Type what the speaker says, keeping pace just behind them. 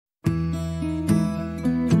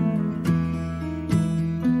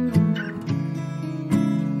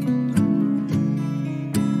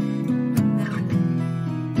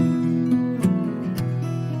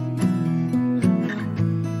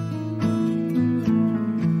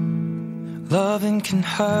Loving can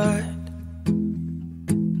hurt.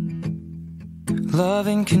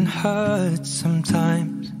 Loving can hurt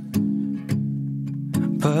sometimes,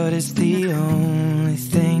 but it's the only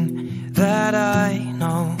thing that I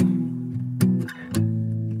know.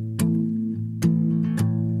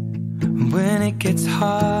 When it gets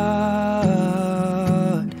hard,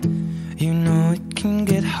 you know it can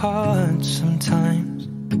get hard sometimes.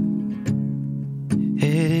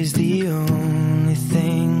 It is the only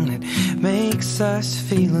thing that makes us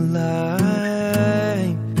feel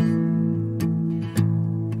alive.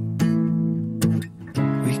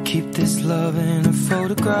 We keep this love in a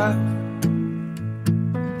photograph.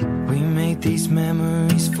 We make these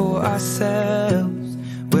memories for ourselves,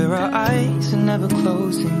 where our eyes are never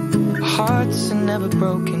closing, our hearts are never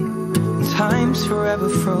broken, and time's forever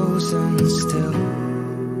frozen still.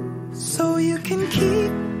 So you can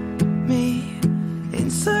keep me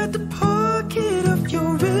inside the pocket of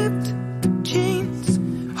your ripped jeans,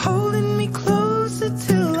 holding me closer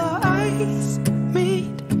till our eyes meet.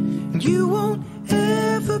 You won't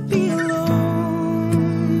ever be alone.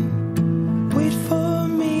 Wait for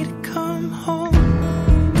me to come home.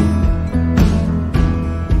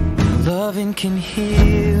 Loving can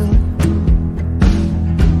heal.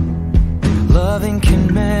 Loving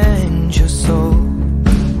can mend your soul.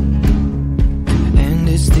 And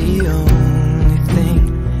it's the only thing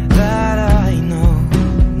that I know.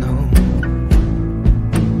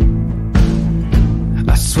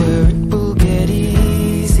 I swear it will get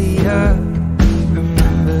easier.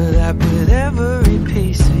 Remember that with every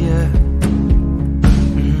piece of you.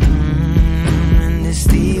 And it's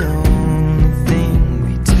the only thing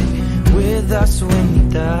we take with us when you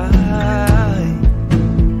die.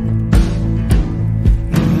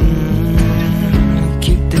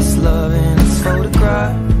 Keep this love in its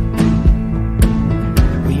photograph.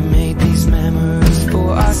 We made these memories for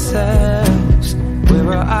ourselves, where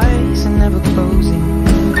our eyes are never closing,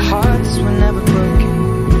 our hearts were never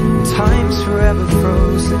broken, time's forever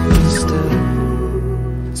frozen still.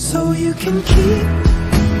 So you can keep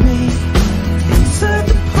me inside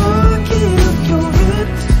the pocket of your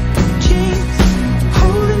ripped jeans,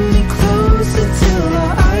 holding me closer till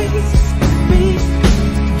our eyes meet.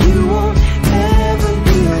 You won't ever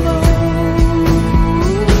be alone.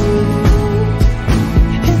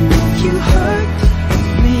 And if you hurt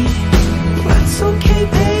me, that's okay,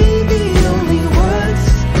 baby. Only words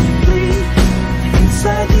bleed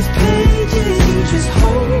inside these pages. You just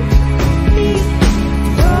hold me.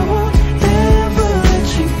 I won't ever let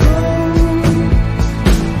you go.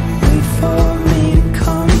 Wait for me to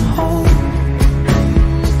come home.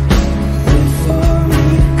 Wait for me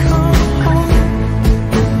to come home.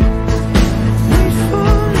 Wait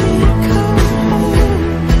for me to come home.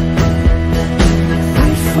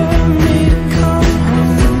 Wait for me to come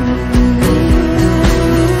home.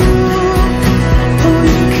 Oh,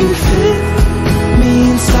 you can fit me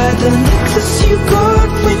inside the necklace you got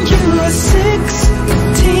when you were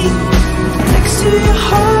 16, next to your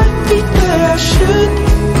heartbeat where I should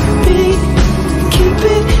be. Keep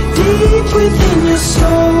it deep within your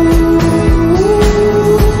soul.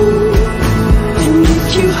 And if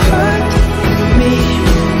you hurt me,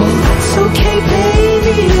 well, that's okay,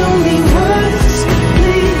 baby. Only words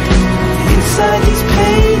bleed inside these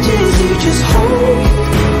pages. You just hold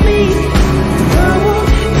me. I won't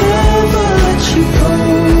ever let you go.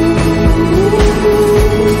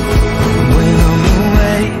 When I'm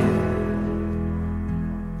away,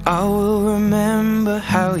 I will remember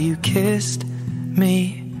how you kissed me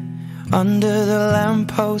under the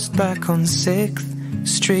lamppost back on 6th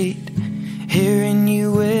Street, hearing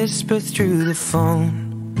you whisper through the phone.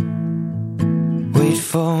 Wait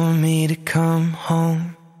for me to come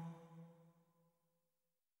home.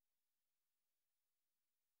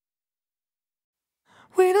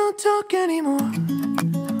 We don't talk anymore.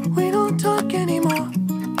 We don't talk anymore.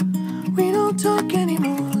 We don't talk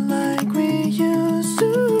anymore like we used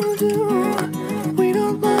to do. We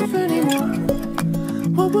don't laugh anymore.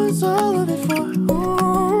 What was all of it for?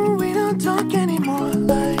 Ooh, we don't talk anymore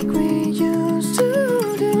like we used to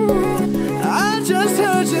do. I just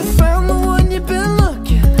heard you found the one you've been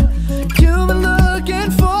looking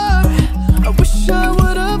for. I wish I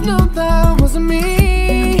would have known that wasn't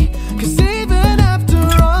me. 'Cause even after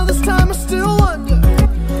all this time I still wonder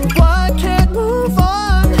why I can't move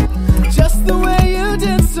on just the way you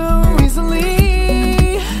did so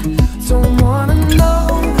easily. Don't wanna know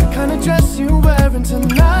the kind of dress you're wearing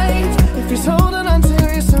tonight, if he's holding on to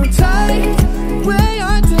you so tight, the way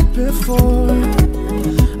I did before.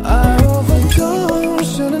 I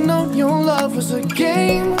overdosed, should've known your love was a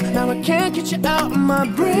game. Now I can't get you out of my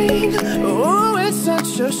brain. Oh, it's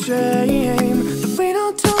such a shame that we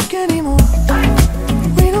don't talk anymore.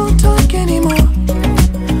 We don't talk anymore.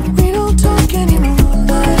 We don't talk anymore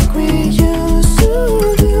like we used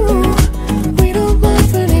to do. We don't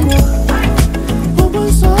laugh anymore. What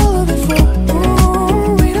was all of it for?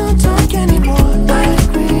 Ooh, we don't talk anymore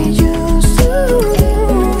like we used to do.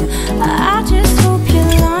 I just hope you're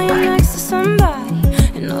lying next to somebody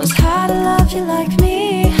who knows how to love you like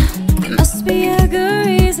me. There must be a good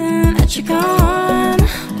reason that you're gone.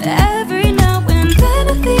 Every now and then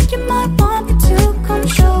I think you might want me to come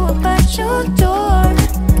show up at your door,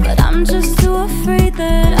 but I'm just too afraid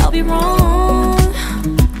that I'll be wrong.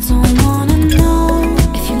 Don't wanna know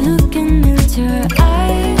if you're looking into her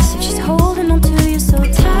eyes, if she's holding on to you so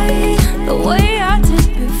tight, the way I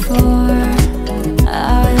did before.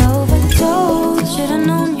 I overdosed, should've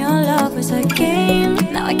known your love was a game.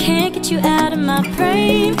 Now I can't get you out of my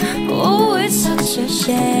brain. Oh, it's such a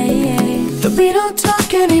shame that we don't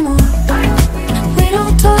talk anymore. We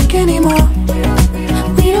don't talk anymore.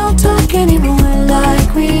 We don't talk anymore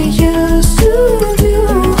like we used to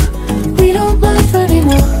do. We don't laugh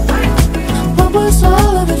anymore. What was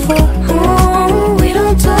all of it for? Oh, we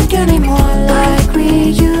don't talk anymore like we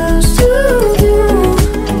used to do.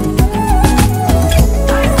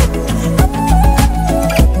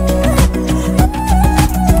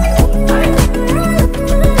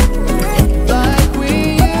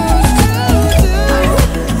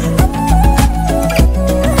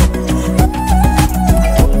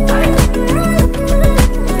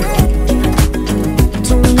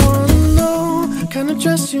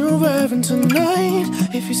 Dress you're wearing tonight,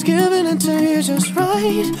 if he's giving it to you just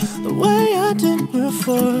right, the way I did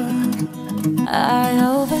before. I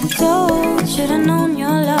overdosed, should've known your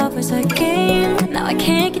love was a game. Now I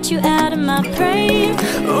can't get you out of my brain.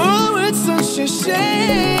 Oh, it's such a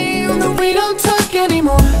shame that we don't talk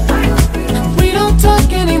anymore. We don't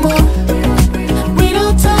talk anymore. We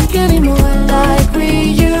don't talk anymore like we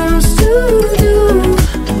used to do.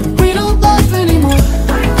 We don't laugh anymore.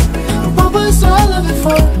 What was all of it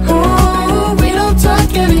for? Oh, we don't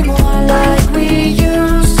talk anymore like we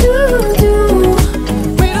used to do.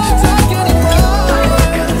 We don't talk anymore.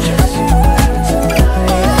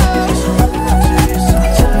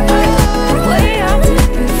 The way I did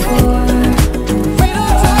before. We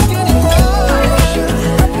don't talk anymore.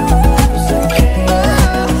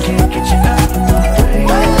 Can't get you out of my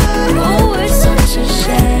way. Oh, it's such a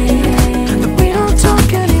shame that we don't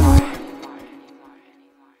talk anymore.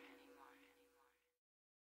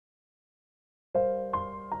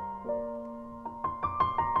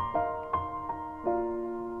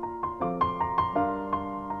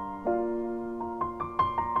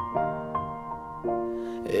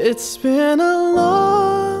 It's been a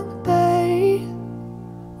long day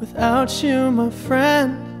without you, my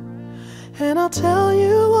friend, and I'll tell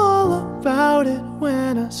you all about it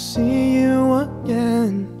when I see you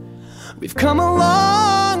again. We've come a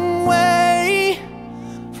long way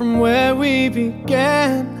from where we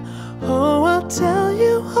began. Oh, I'll tell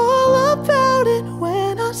you all about it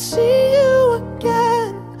when I see you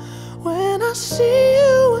again. When I see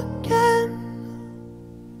you again.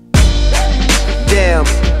 Damn,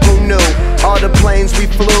 who knew? All the planes we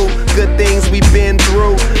flew, good things we've been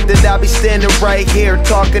through, that I'll be standing right here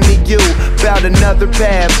talking to you about another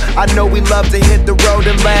path. I know we love to hit the road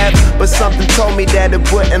and laugh, but something told me that it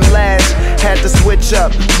wouldn't last. Had to switch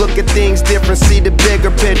up, look at things different, see the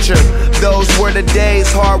bigger picture. Those were the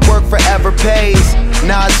days, hard work forever pays.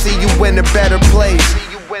 Now I see you in a better place.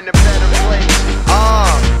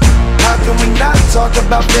 How can we not talk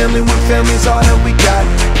about family when family's all that we got?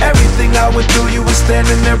 Everything I went through, you were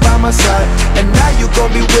standing there by my side, and now you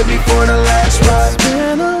gon' be with me for the last ride. It's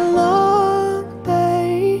been a long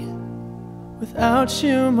day without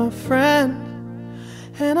you, my friend,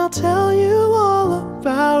 and I'll tell you all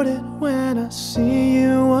about it when I see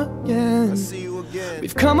you again.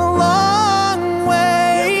 We've come a long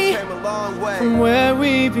way, from where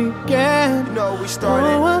we began. You know we started.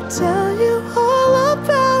 Oh, I'll tell you all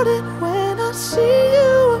about it when I see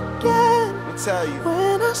you again. I'll tell you.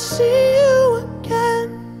 When I see you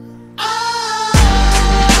again.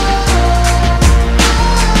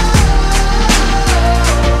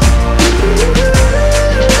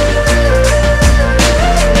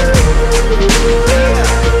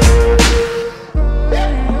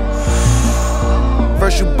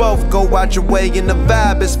 First you both go out your way and the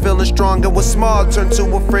vibe is feeling strong, and what's small turn to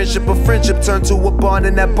a friendship turn to a bond,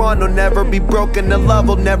 and that bond will never be broken, the love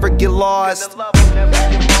will never get lost.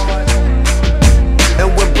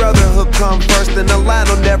 And when brotherhood come first, and the line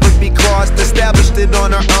will never be crossed. Established it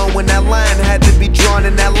on our own when that line had to be drawn,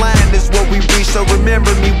 and that line is what we reach. So remember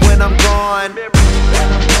me when I'm gone.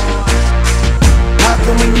 How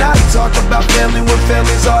can we not talk about family when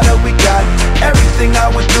family's all that we got? Everything I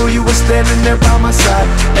went through, you were standing there by my side,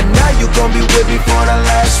 and now you gon' be with me for the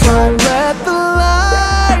last ride. Let the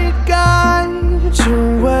light guide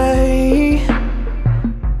your way,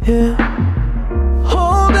 yeah.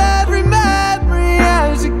 Hold every memory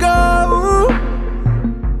as you go,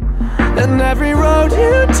 and every road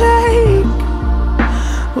you take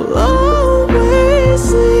will always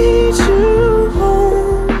lead you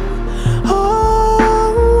home. Oh,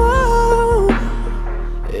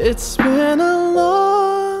 it's been a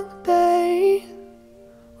long day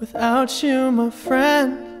without you, my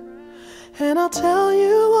friend, and I'll tell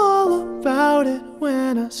you all about it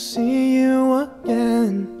when I see you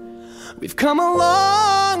again. We've come a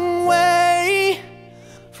long way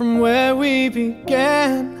from where we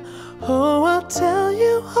began. Oh, I'll tell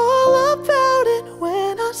you all about it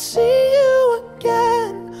when I see you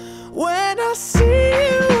again. When I see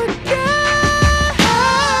you again.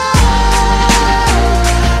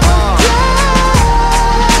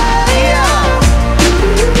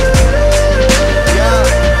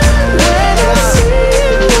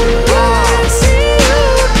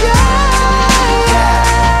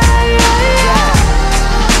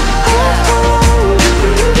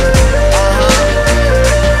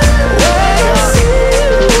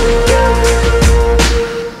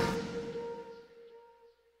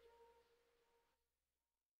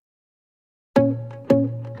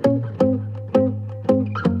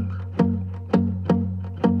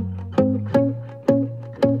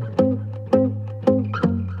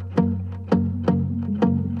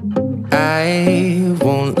 I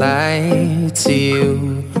won't lie to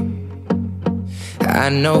you. I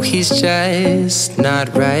know he's just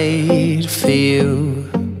not right for you.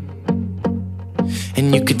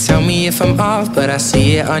 And you could tell me if I'm off, but I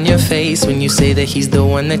see it on your face when you say that he's the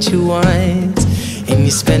one that you want. And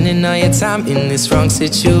you're spending all your time in this wrong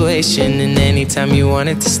situation, and anytime you want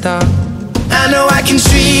it to stop. I know I can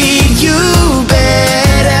treat you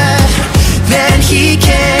better than he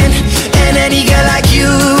can, and any girl like you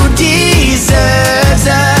deserves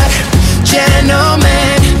a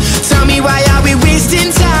gentleman. Tell me, why are we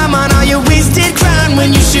wasting time on all your wasted crown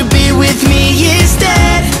when you should be with me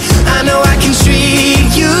instead? I know I can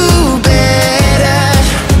treat you better,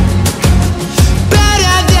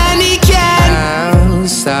 better than he can. I'll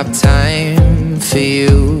stop time for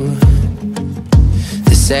you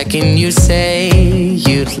the second you say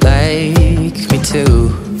you'd like me to.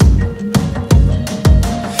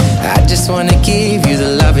 I just wanna give you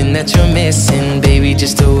the loving that you're missing, baby,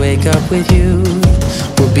 just to wake up with you.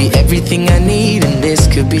 Will be everything I need, and this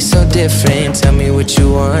could be so different. Tell me what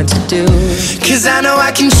you want to do. Cause I know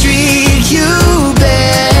I can treat you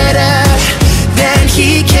better than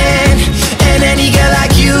he can, and any girl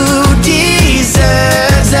like you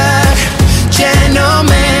deserves a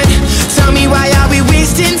gentleman. Tell me, why are we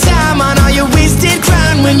wasting time on all your wasted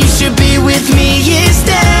crown when you should be with me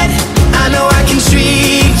instead? I know I can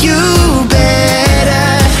treat you better,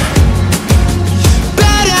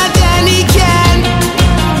 better than he can,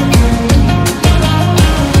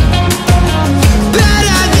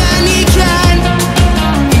 better than he can.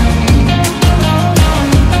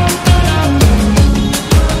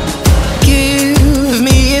 Give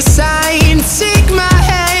me a sign, take my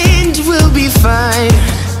hand, we'll be fine.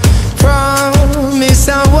 Promise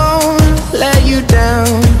I won't let you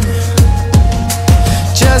down.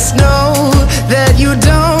 Just know that you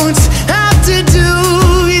don't have to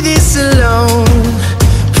do this alone.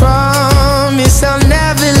 Promise I'll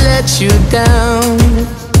never let you down.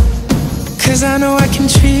 Cause I know I can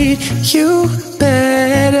treat you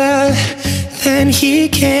better than he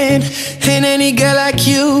can, and any girl like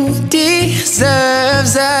you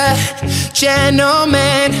deserves a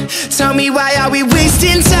gentleman. Tell me, why are we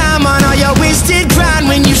wasting time on all your wasted grind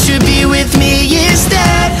when you should be with me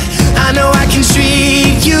instead? I know I can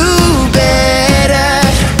treat you